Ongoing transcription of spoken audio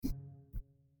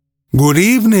Good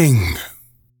evening.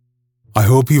 I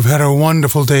hope you've had a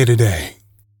wonderful day today.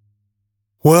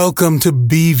 Welcome to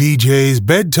BVJ's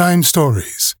Bedtime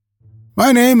Stories.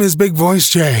 My name is Big Voice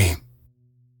Jay,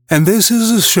 and this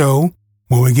is a show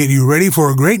where we get you ready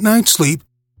for a great night's sleep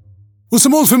with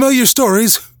some old familiar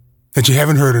stories that you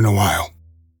haven't heard in a while.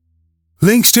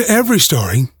 Links to every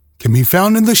story can be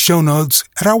found in the show notes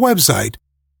at our website,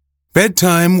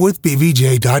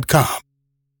 bedtimewithbvj.com.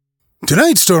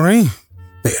 Tonight's story: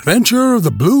 The Adventure of the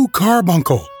Blue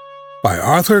Carbuncle by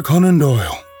Arthur Conan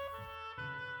Doyle.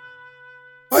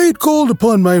 I had called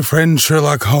upon my friend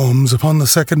Sherlock Holmes upon the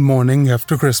second morning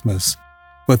after Christmas,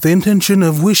 with the intention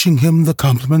of wishing him the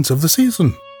compliments of the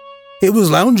season. He was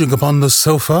lounging upon the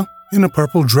sofa in a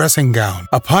purple dressing gown,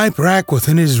 a pipe rack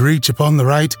within his reach upon the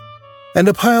right, and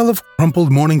a pile of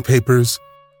crumpled morning papers,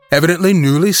 evidently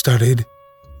newly studied,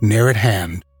 near at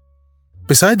hand.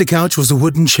 Beside the couch was a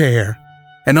wooden chair,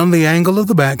 and on the angle of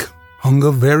the back hung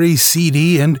a very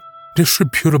seedy and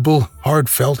disreputable hard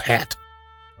felt hat,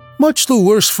 much the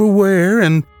worse for wear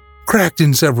and cracked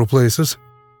in several places.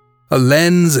 A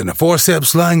lens and a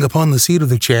forceps lying upon the seat of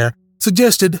the chair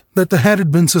suggested that the hat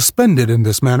had been suspended in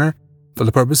this manner for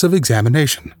the purpose of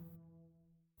examination.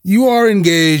 "You are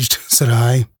engaged," said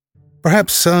I.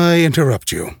 "Perhaps I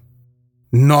interrupt you."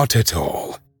 "Not at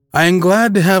all. I am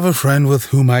glad to have a friend with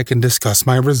whom I can discuss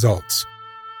my results.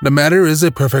 The matter is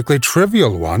a perfectly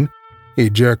trivial one."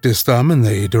 He jerked his thumb in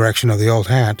the direction of the old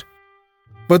hat.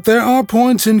 "But there are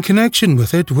points in connection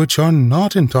with it which are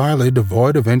not entirely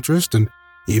devoid of interest and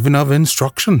even of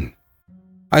instruction."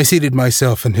 I seated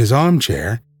myself in his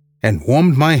armchair and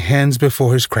warmed my hands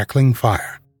before his crackling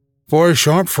fire, for a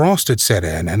sharp frost had set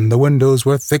in and the windows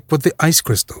were thick with the ice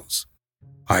crystals.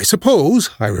 "I suppose,"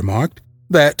 I remarked,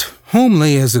 "that,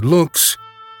 homely as it looks,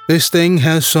 this thing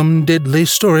has some deadly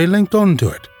story linked onto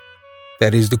it.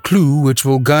 That is the clue which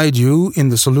will guide you in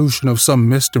the solution of some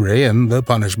mystery and the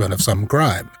punishment of some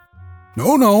crime."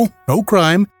 No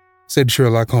crime," said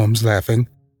Sherlock Holmes, laughing.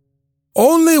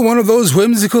 "Only one of those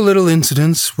whimsical little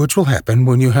incidents which will happen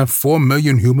when you have 4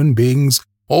 million human beings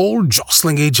all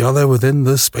jostling each other within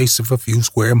the space of a few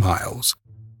square miles.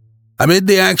 Amid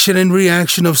the action and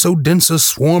reaction of so dense a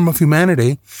swarm of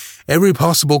humanity, every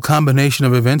possible combination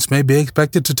of events may be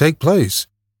expected to take place,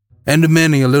 and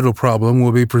many a little problem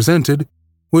will be presented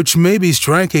which may be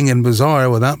striking and bizarre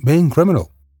without being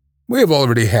criminal. We have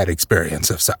already had experience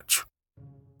of such.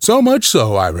 So much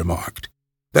so," I remarked,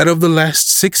 "that of the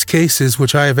last 6 cases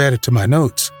which I have added to my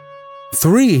notes,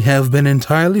 3 have been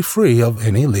entirely free of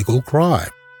any legal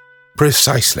crime."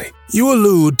 "Precisely. You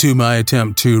allude to my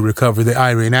attempt to recover the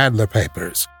Irene Adler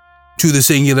papers, to the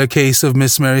singular case of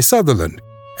Miss Mary Sutherland,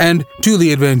 and to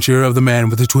the adventure of the man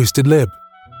with the twisted lip.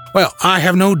 Well, I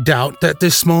have no doubt that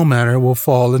this small matter will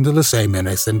fall into the same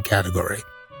innocent category.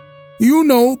 You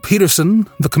know Peterson,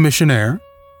 the commissionaire?"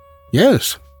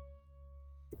 "Yes."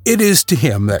 "It is to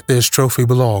him that this trophy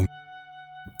belonged.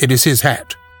 It is his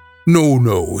hat."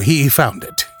 No, he found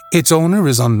it. Its owner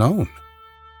is unknown.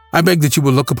 I beg that you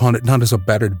will look upon it not as a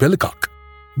battered billycock,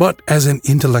 but as an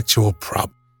intellectual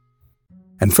problem.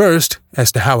 And first,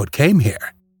 as to how it came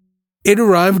here. It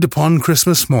arrived upon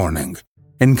Christmas morning,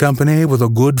 in company with a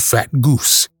good fat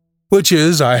goose, which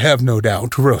is, I have no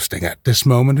doubt, roasting at this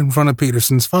moment in front of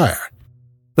Peterson's fire.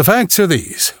 The facts are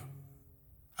these.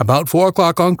 About 4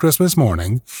 o'clock on Christmas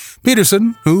morning,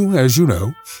 Peterson, who, as you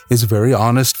know, is a very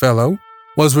honest fellow,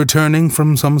 was returning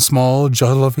from some small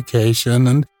jollification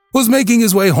and was making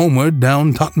his way homeward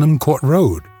down Tottenham Court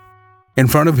Road. In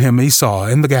front of him he saw,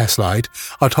 in the gaslight,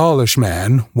 a tallish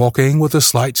man walking with a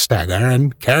slight stagger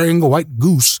and carrying a white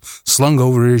goose slung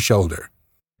over his shoulder.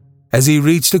 As he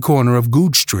reached the corner of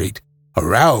Goodge Street, a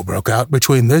row broke out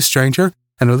between this stranger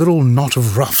and a little knot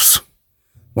of roughs.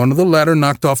 One of the latter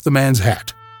knocked off the man's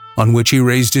hat, on which he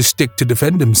raised his stick to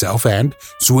defend himself and,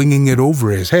 swinging it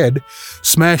over his head,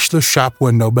 smashed the shop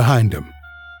window behind him.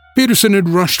 Peterson had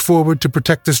rushed forward to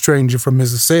protect the stranger from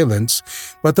his assailants,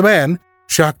 but the man,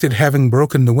 shocked at having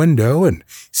broken the window and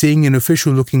seeing an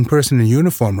official-looking person in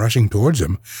uniform rushing towards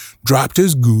him, dropped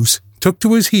his goose, took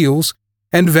to his heels,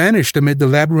 and vanished amid the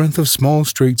labyrinth of small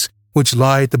streets which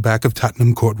lie at the back of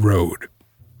Tottenham Court Road.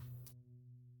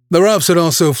 The roughs had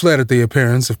also fled at the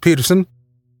appearance of Peterson,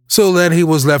 so that he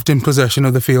was left in possession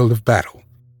of the field of battle,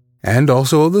 and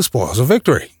also of the spoils of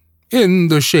victory, in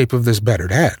the shape of this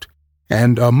battered hat,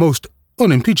 and a most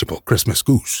unimpeachable Christmas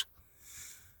goose,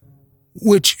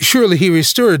 which surely he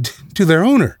restored to their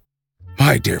owner.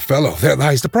 My dear fellow, there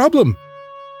lies the problem.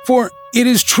 For it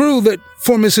is true that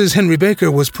for Mrs. Henry Baker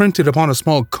was printed upon a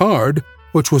small card,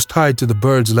 which was tied to the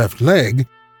bird's left leg,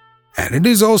 And it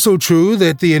is also true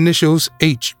that the initials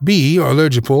HB are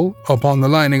legible upon the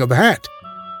lining of the hat.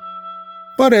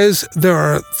 But as there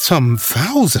are some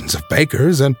thousands of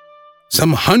bakers and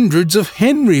some hundreds of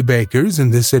Henry Bakers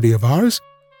in this city of ours,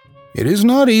 it is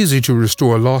not easy to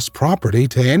restore lost property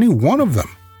to any one of them.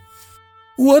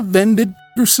 What then did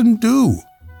Peterson do?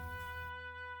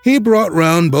 He brought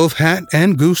round both hat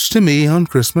and goose to me on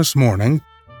Christmas morning,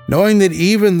 knowing that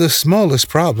even the smallest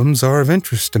problems are of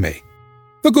interest to me.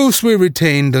 The goose we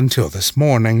retained until this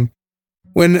morning,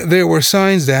 when there were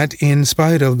signs that, in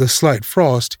spite of the slight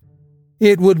frost,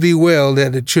 it would be well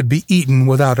that it should be eaten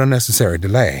without unnecessary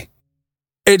delay.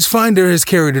 Its finder has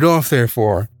carried it off,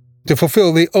 therefore, to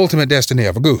fulfill the ultimate destiny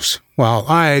of a goose, while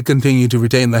I continue to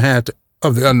retain the hat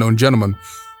of the unknown gentleman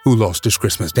who lost his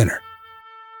Christmas dinner.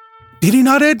 Did he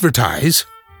not advertise?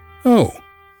 Oh.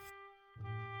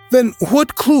 Then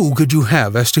what clue could you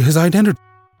have as to his identity?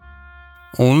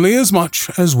 Only as much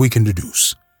as we can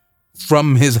deduce.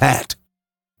 From his hat.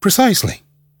 Precisely.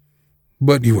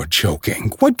 But you are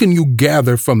joking. What can you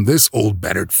gather from this old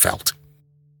battered felt?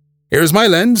 Here's my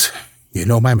lens. You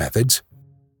know my methods.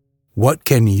 What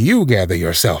can you gather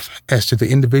yourself as to the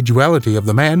individuality of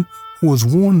the man who has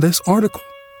worn this article?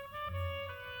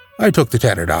 I took the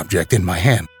tattered object in my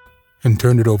hand and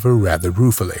turned it over rather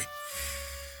ruefully.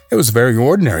 It was a very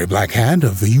ordinary black hat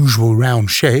of the usual round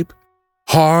shape,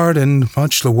 hard and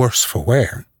much the worse for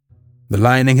wear. The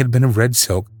lining had been of red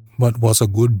silk, but was a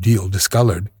good deal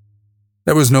discolored.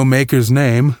 There was no maker's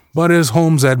name, but as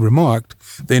Holmes had remarked,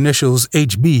 the initials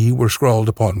HB were scrawled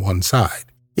upon one side.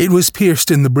 It was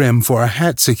pierced in the brim for a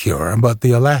hat securer, but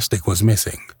the elastic was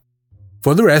missing.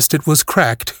 For the rest, it was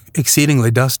cracked,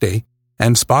 exceedingly dusty,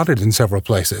 and spotted in several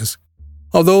places,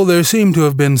 although there seemed to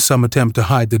have been some attempt to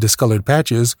hide the discolored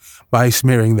patches by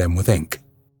smearing them with ink.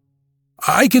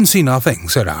 I can see nothing,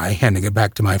 said I, handing it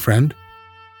back to my friend.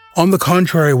 On the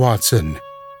contrary, Watson,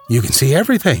 you can see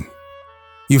everything.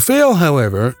 You fail,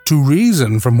 however, to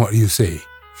reason from what you see.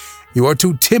 You are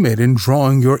too timid in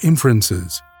drawing your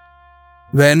inferences.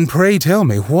 Then pray tell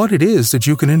me what it is that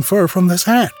you can infer from this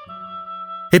hat.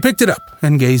 He picked it up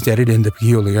and gazed at it in the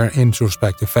peculiar,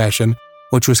 introspective fashion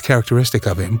which was characteristic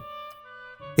of him.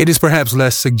 It is perhaps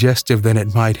less suggestive than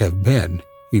it might have been,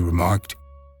 he remarked.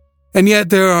 And yet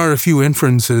there are a few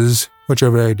inferences which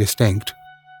are very distinct,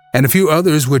 and a few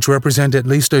others which represent at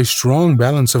least a strong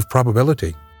balance of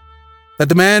probability. That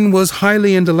the man was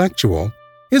highly intellectual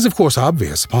is of course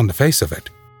obvious upon the face of it,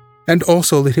 and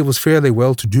also that he was fairly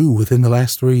well-to-do within the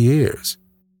last 3 years.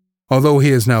 Although he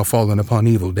has now fallen upon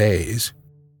evil days,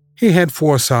 he had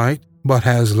foresight, but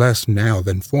has less now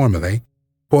than formerly,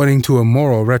 pointing to a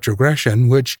moral retrogression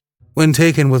which, when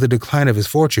taken with the decline of his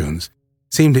fortunes,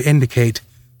 seemed to indicate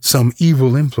some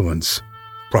evil influence,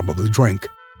 probably drink,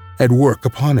 at work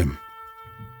upon him.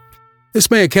 This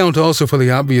may account also for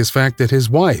the obvious fact that his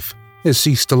wife has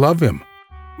ceased to love him.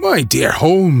 My dear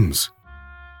Holmes!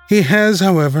 He has,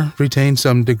 however, retained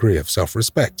some degree of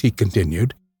self-respect, he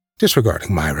continued,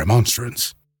 disregarding my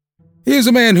remonstrance. He is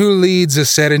a man who leads a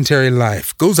sedentary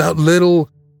life, goes out little,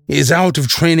 is out of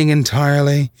training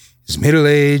entirely, is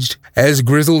middle-aged, has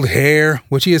grizzled hair,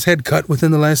 which he has had cut within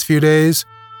the last few days,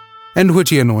 and which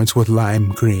he anoints with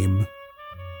lime cream.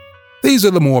 These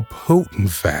are the more potent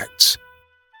facts.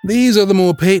 These are the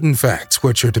more patent facts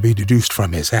which are to be deduced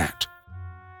from his hat.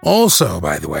 Also,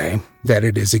 by the way, that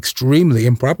it is extremely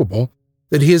improbable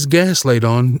that he has gas laid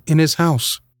on in his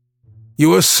house.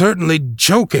 You are certainly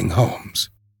joking, Holmes.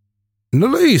 In the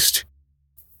least.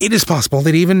 It is possible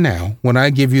that even now, when I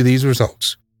give you these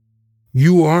results,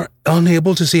 you are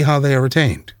unable to see how they are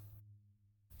attained.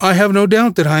 I have no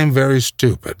doubt that I am very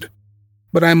stupid,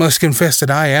 but I must confess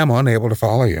that I am unable to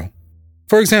follow you.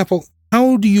 For example,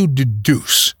 how do you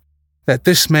deduce that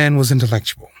this man was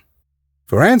intellectual?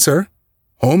 For answer,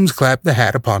 Holmes clapped the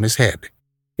hat upon his head.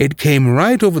 It came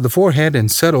right over the forehead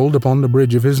and settled upon the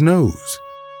bridge of his nose.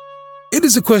 It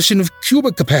is a question of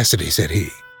cubic capacity, said he.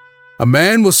 A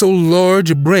man with so large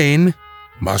a brain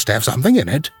must have something in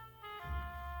it.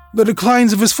 The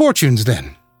declines of his fortunes,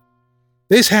 then.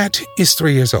 This hat is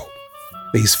 3 years old.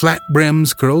 These flat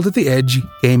brims curled at the edge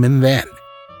came in then.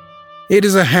 It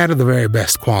is a hat of the very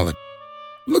best quality.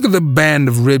 Look at the band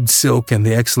of ribbed silk and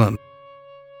the excellent.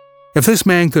 If this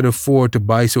man could afford to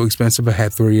buy so expensive a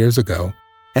hat 3 years ago,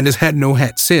 and has had no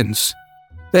hat since,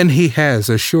 then he has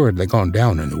assuredly gone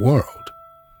down in the world.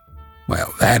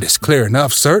 Well, that is clear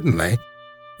enough, certainly.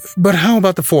 But how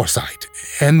about the foresight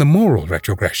and the moral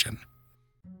retrogression?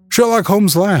 Sherlock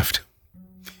Holmes laughed.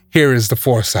 Here is the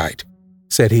foresight,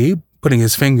 said he, putting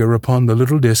his finger upon the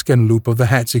little disc and loop of the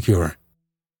hat securer.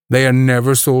 They are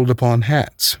never sold upon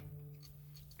hats.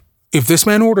 If this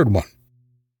man ordered one,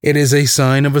 it is a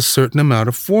sign of a certain amount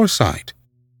of foresight,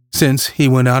 since he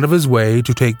went out of his way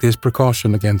to take this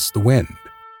precaution against the wind.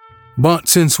 But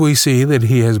since we see that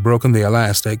he has broken the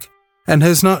elastic and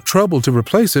has not troubled to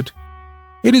replace it,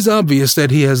 it is obvious that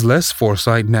he has less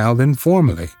foresight now than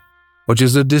formerly, which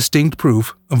is a distinct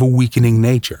proof of a weakening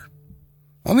nature.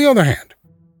 On the other hand,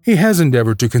 he has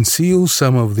endeavored to conceal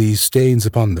some of these stains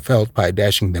upon the felt by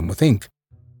dashing them with ink,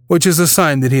 which is a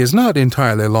sign that he has not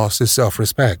entirely lost his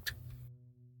self-respect.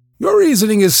 Your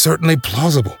reasoning is certainly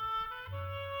plausible.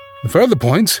 The further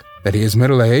points that he is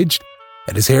middle-aged,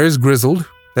 that his hair is grizzled,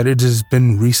 that it has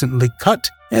been recently cut,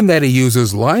 and that he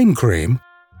uses lime cream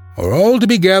are all to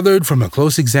be gathered from a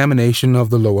close examination of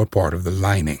the lower part of the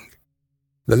lining.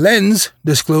 The lens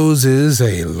discloses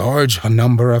a large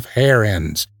number of hair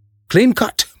ends, clean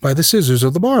cut by the scissors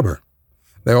of the barber.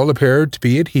 They all appear to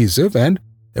be adhesive, and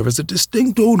there is a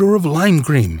distinct odor of lime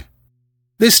cream.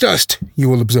 This dust, you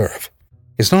will observe,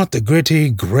 is not the gritty,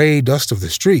 gray dust of the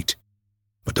street,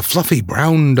 but the fluffy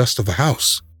brown dust of the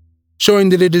house, showing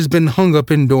that it has been hung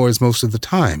up indoors most of the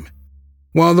time,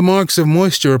 while the marks of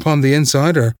moisture upon the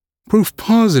inside are proof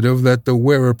positive that the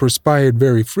wearer perspired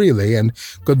very freely and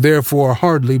could therefore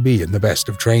hardly be in the best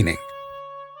of training.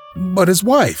 But his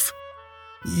wife,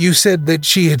 you said that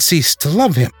she had ceased to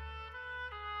love him.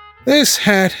 This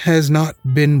hat has not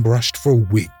been brushed for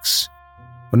weeks.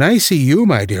 When I see you,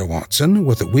 my dear Watson,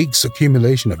 with a week's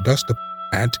accumulation of dust upon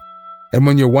the hat, and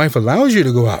when your wife allows you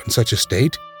to go out in such a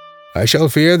state, I shall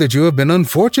fear that you have been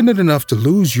unfortunate enough to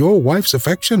lose your wife's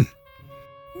affection.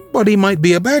 But he might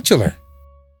be a bachelor.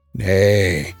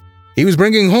 Nay, he was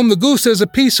bringing home the goose as a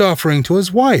peace offering to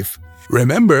his wife.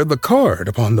 Remember the card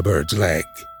upon the bird's leg.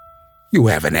 You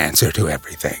have an answer to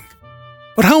everything.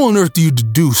 But how on earth do you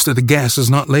deduce that the gas is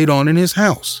not laid on in his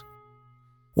house?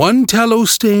 One tallow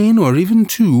stain, or even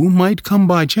two, might come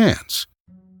by chance.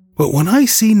 But when I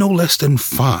see no less than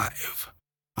 5,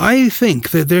 I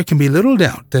think that there can be little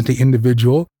doubt that the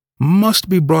individual must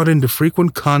be brought into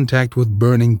frequent contact with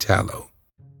burning tallow.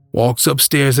 Walks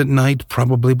upstairs at night,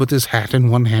 probably with his hat in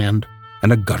one hand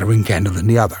and a guttering candle in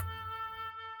the other.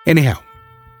 Anyhow,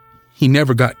 he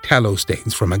never got tallow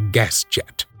stains from a gas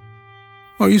jet.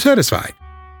 Are you satisfied?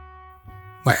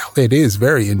 Well, it is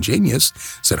very ingenious,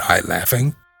 said I,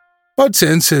 laughing. But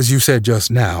since, as you said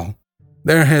just now,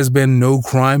 there has been no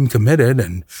crime committed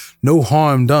and no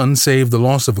harm done save the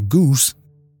loss of a goose,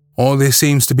 all this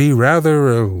seems to be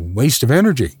rather a waste of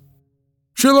energy.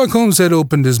 Sherlock Holmes had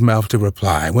opened his mouth to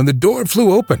reply when the door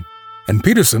flew open, and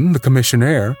Peterson, the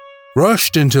commissionaire,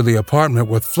 rushed into the apartment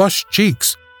with flushed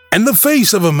cheeks and the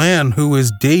face of a man who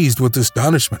is dazed with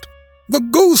astonishment. "The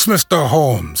goose, Mr.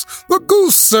 Holmes! The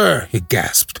goose, sir!" he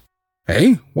gasped.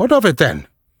 "Eh? What of it, then?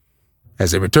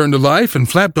 Has it returned to life and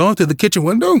flapped off to the kitchen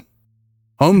window?"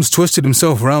 Holmes twisted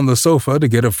himself round the sofa to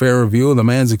get a fairer view of the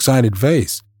man's excited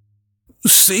face.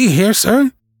 "See here,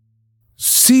 sir.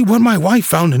 See what my wife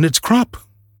found in its crop."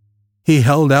 He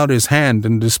held out his hand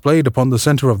and displayed upon the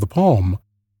center of the palm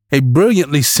a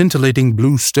brilliantly scintillating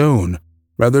blue stone,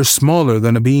 rather smaller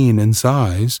than a bean in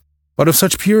size, but of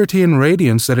such purity and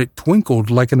radiance that it twinkled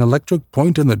like an electric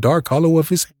point in the dark hollow of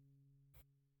his hand.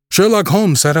 Sherlock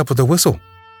Holmes sat up with a whistle.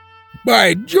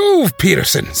 "By Jove,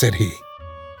 Peterson," said he,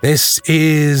 "this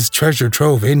is treasure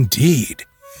trove indeed.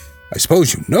 I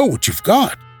suppose you know what you've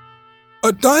got."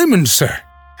 "A diamond, sir.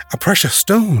 A precious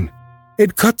stone.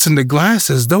 It cuts into glass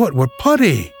as though it were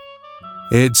putty."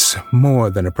 "It's more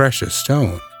than a precious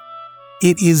stone.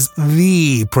 It is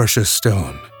the precious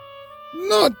stone."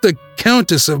 "Not the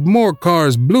Countess of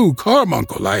Morcar's blue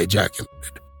carbuncle," I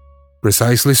ejaculated.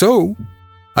 "Precisely so.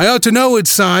 I ought to know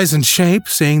its size and shape,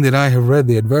 seeing that I have read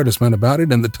the advertisement about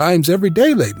it in the Times every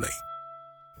day lately.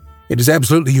 It is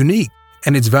absolutely unique,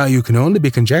 and its value can only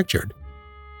be conjectured.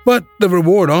 But the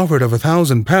reward offered of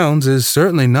 £1,000 is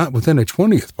certainly not within a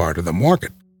 20th part of the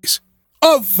market price."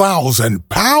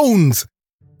 £1,000?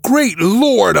 Great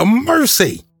Lord of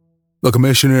mercy! The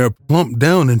commissionaire plumped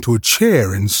down into a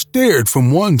chair and stared from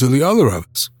one to the other of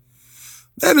us.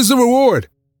 "That is the reward,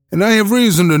 and I have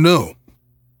reason to know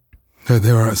that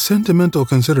there are sentimental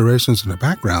considerations in the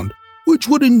background which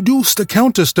would induce the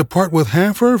Countess to part with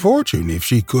half her fortune if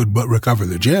she could but recover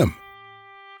the gem.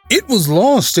 It was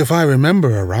lost, if I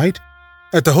remember aright,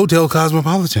 at the Hotel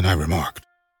Cosmopolitan," I remarked.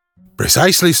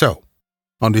 "Precisely so.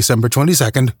 On December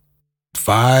 22nd,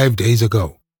 5 days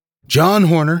ago, John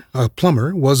Horner, a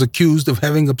plumber, was accused of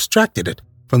having abstracted it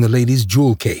from the lady's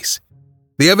jewel case.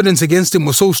 The evidence against him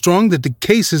was so strong that the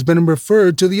case has been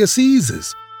referred to the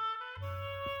Assizes.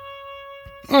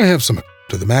 I have some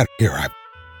to the matter here.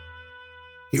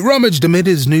 He rummaged amid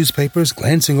his newspapers,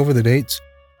 glancing over the dates,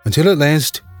 until at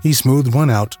last he smoothed one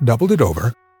out, doubled it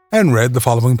over, and read the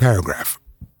following paragraph.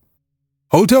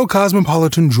 Hotel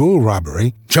Cosmopolitan jewel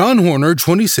robbery. John Horner,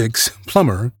 26,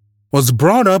 plumber, was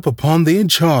brought up upon the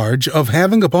charge of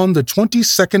having upon the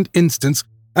 22nd instance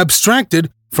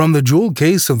abstracted from the jewel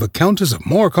case of the Countess of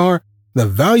Morcar the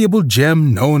valuable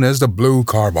gem known as the Blue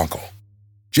Carbuncle.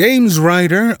 James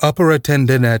Ryder, upper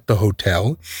attendant at the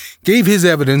hotel, gave his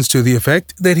evidence to the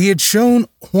effect that he had shown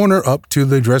Horner up to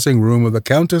the dressing room of the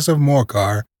Countess of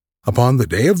Morcar upon the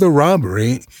day of the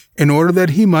robbery in order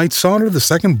that he might solder the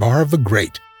second bar of the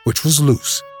grate, which was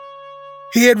loose.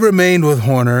 He had remained with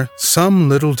Horner some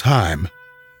little time,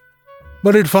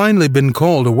 but had finally been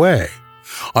called away.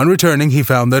 On returning, he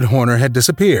found that Horner had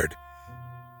disappeared,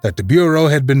 that the bureau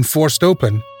had been forced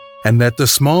open, and that the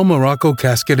small morocco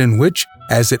casket in which,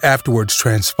 as it afterwards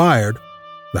transpired,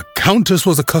 the Countess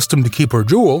was accustomed to keep her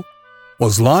jewel,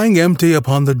 was lying empty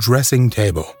upon the dressing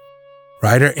table.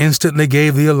 Ryder instantly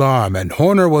gave the alarm, and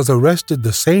Horner was arrested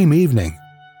the same evening,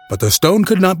 but the stone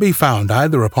could not be found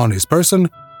either upon his person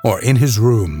or in his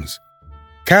rooms.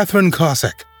 Catherine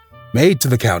Cossack, maid to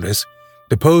the Countess,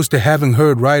 deposed to having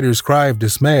heard Ryder's cry of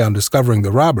dismay on discovering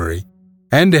the robbery,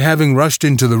 and to having rushed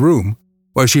into the room,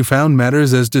 where she found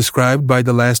matters as described by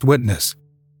the last witness.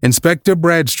 Inspector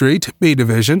Bradstreet, B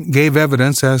Division, gave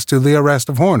evidence as to the arrest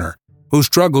of Horner, who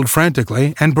struggled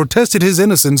frantically and protested his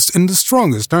innocence in the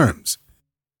strongest terms.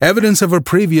 Evidence of a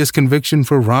previous conviction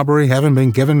for robbery having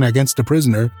been given against the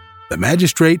prisoner, the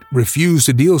magistrate refused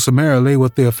to deal summarily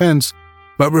with the offense,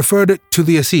 but referred it to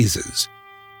the assizes.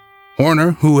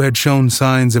 Horner, who had shown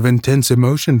signs of intense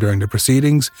emotion during the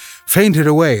proceedings, fainted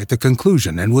away at the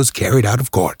conclusion and was carried out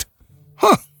of court.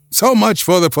 "Huh, so much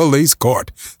for the police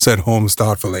court," said Holmes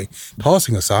thoughtfully,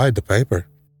 tossing aside the paper.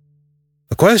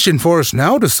 "The question for us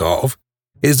now to solve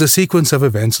is the sequence of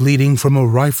events leading from a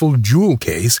rifled jewel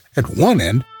case at one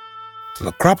end to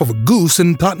the crop of a goose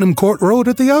in Tottenham Court Road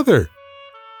at the other.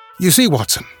 You see,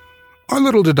 Watson, our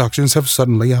little deductions have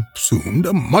suddenly assumed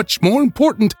a much more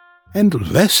important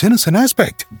and less innocent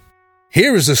aspect.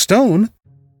 Here is the stone.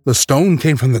 The stone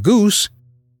came from the goose,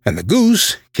 and the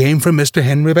goose came from Mr.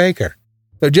 Henry Baker,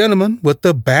 the gentleman with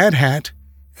the bad hat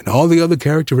and all the other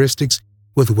characteristics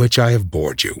with which I have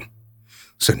bored you.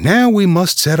 So now we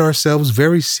must set ourselves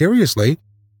very seriously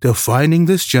to finding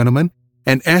this gentleman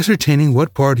and ascertaining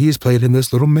what part he has played in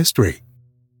this little mystery.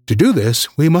 To do this,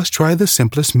 we must try the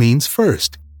simplest means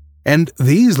first, and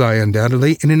these lie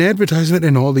undoubtedly in an advertisement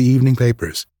in all the evening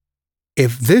papers.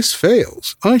 If this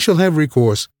fails, I shall have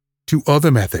recourse to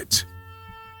other methods.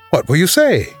 What will you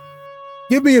say?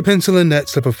 Give me a pencil and that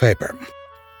slip of paper.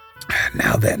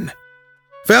 Now then,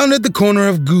 found at the corner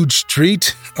of Goodge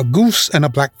Street, a goose and a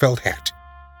black felt hat.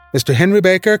 Mr. Henry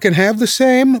Baker can have the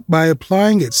same by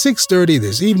applying at 6:30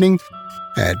 this evening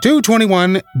at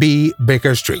 221 B.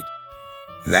 Baker Street.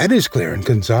 That is clear and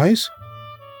concise.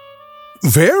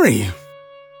 Very.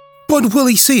 But will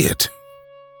he see it?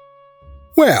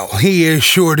 Well, he is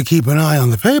sure to keep an eye on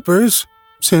the papers,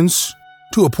 since,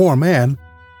 to a poor man,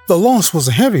 the loss was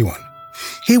a heavy one.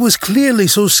 He was clearly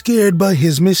so scared by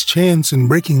his mischance in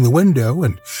breaking the window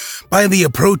and by the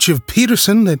approach of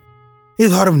Peterson that he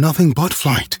thought of nothing but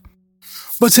flight.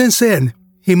 But since then,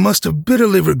 he must have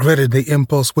bitterly regretted the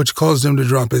impulse which caused him to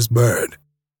drop his bird.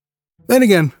 Then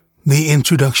again, the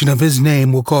introduction of his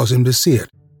name will cause him to see it,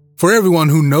 for everyone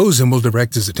who knows him will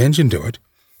direct his attention to it.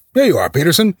 There you are,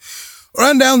 Peterson.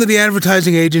 Run down to the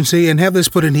advertising agency and have this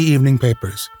put in the evening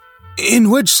papers. In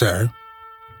which, sir?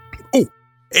 Oh,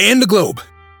 in the Globe,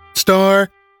 Star,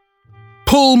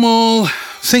 Pall Mall,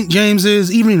 St.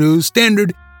 James's, Evening News,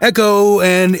 Standard, Echo,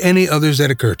 and any others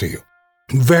that occur to you.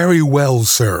 Very well,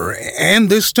 sir. And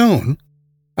this stone?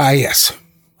 Ah, yes.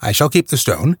 I shall keep the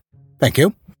stone. Thank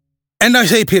you. And I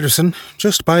say, Peterson,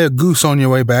 just buy a goose on your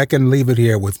way back and leave it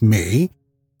here with me,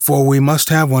 for we must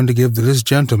have one to give to this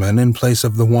gentleman in place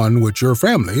of the one which your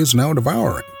family is now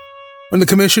devouring. When the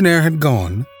commissionaire had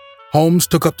gone, Holmes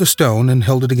took up the stone and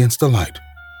held it against the light.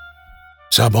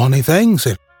 "It's a bonny thing,"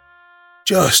 said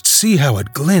he. "Just see how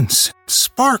it glints and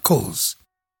sparkles.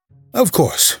 Of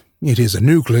course, it is a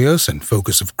nucleus and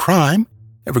focus of crime.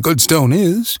 Every good stone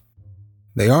is.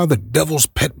 They are the devil's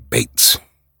pet baits.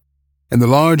 In the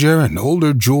larger and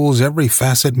older jewels, every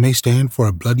facet may stand for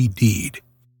a bloody deed.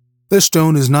 This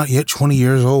stone is not yet 20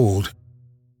 years old.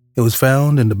 It was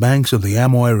found in the banks of the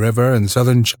Amoy River in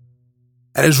southern China.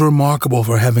 It is remarkable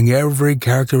for having every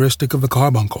characteristic of the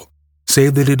carbuncle,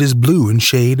 save that it is blue in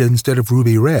shade instead of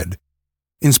ruby red.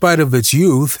 In spite of its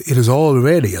youth, it is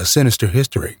already a sinister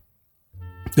history.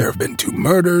 There have been 2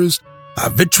 murders, a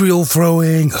vitriol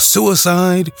throwing, a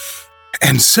suicide,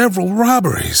 and several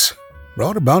robberies.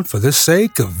 brought about for the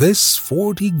sake of this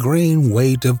 40-grain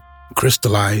weight of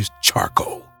crystallized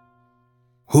charcoal.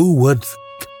 Who would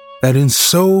think that in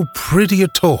so pretty a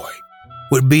toy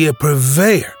would be a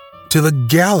purveyor to the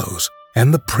gallows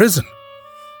and the prison?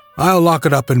 I'll lock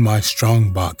it up in my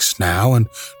strong box now and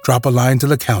drop a line to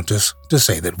the Countess to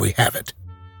say that we have it.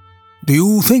 Do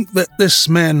you think that this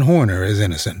man Horner is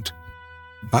innocent?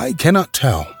 I cannot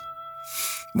tell.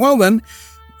 Well then,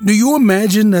 do you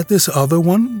imagine that this other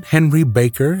one, Henry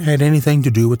Baker, had anything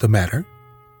to do with the matter?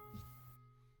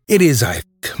 It is, I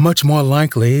think, much more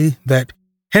likely that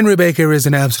Henry Baker is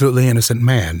an absolutely innocent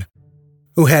man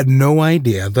who had no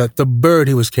idea that the bird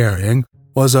he was carrying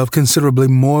was of considerably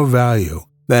more value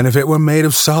than if it were made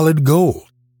of solid gold.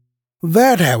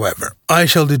 That, however, I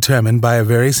shall determine by a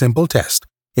very simple test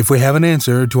if we have an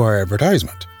answer to our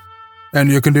advertisement.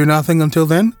 And you can do nothing until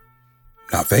then?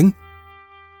 Nothing?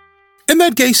 In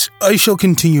that case, I shall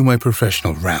continue my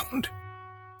professional round.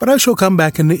 But I shall come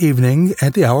back in the evening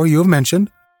at the hour you have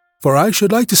mentioned, for I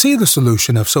should like to see the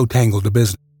solution of so tangled a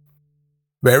business.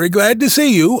 Very glad to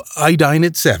see you. I dine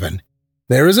at 7.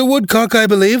 There is a woodcock, I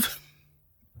believe.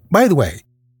 By the way,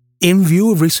 in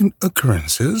view of recent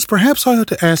occurrences, perhaps I ought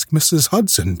to ask Mrs.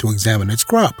 Hudson to examine its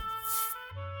crop.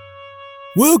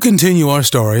 We'll continue our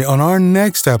story on our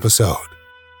next episode.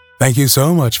 Thank you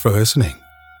so much for listening.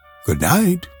 Good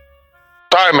night.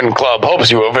 Diamond Club hopes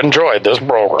you have enjoyed this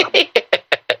program.